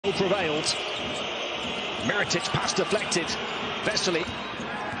prevailed. Mirotic pass deflected. Vesely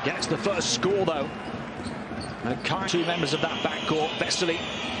gets the first score though. And two members of that backcourt. Vesely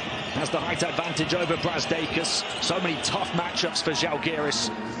has the height advantage over Brasdeikis. So many tough matchups for Zalgiris.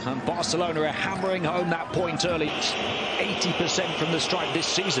 And Barcelona are hammering home that point early. 80% from the stripe this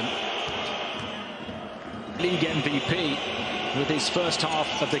season. League MVP with his first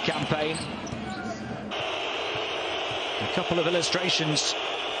half of the campaign. A couple of illustrations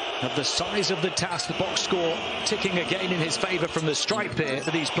of the size of the task, the box score ticking again in his favour from the stripe here for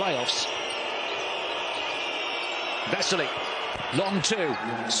these playoffs. Vesely, long two,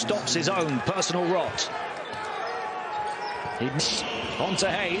 stops his own personal rot. On to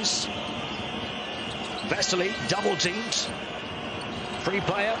Hayes. Vesely, double teamed. Free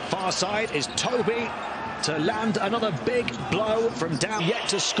player, far side is Toby to land another big blow from down. Yet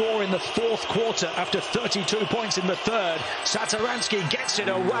to score in the fourth quarter after 32 points in the third. Satoransky gets it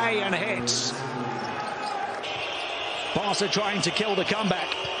away and hits. Barca trying to kill the comeback.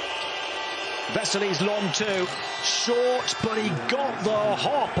 Vesely's long two, short, but he got the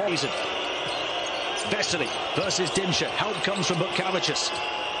hop. Vesely versus Dimsha. Help comes from Butkavicius.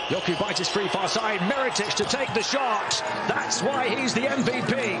 Jokubaitis free far side. Mirotic to take the shot. That's why he's the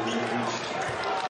MVP.